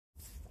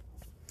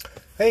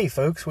Hey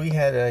folks, we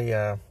had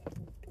a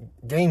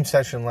game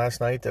session last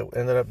night that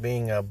ended up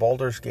being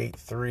Baldur's Gate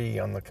 3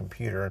 on the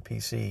computer and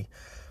PC.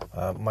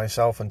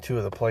 Myself and two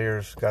of the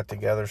players got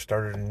together,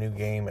 started a new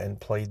game, and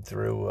played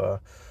through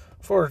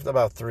for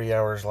about 3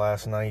 hours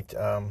last night.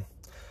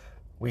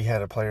 We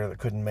had a player that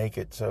couldn't make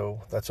it,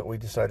 so that's what we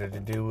decided to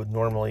do.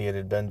 Normally it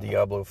had been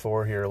Diablo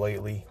 4 here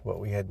lately, what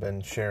we had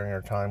been sharing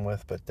our time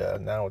with, but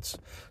now it's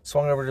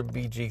swung over to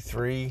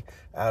BG3,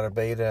 out of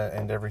beta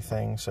and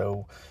everything,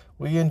 so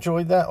we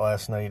enjoyed that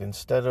last night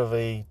instead of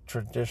a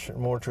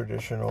more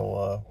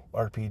traditional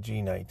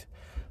RPG night.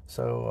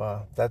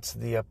 So that's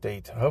the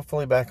update.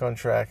 Hopefully back on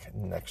track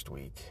next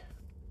week.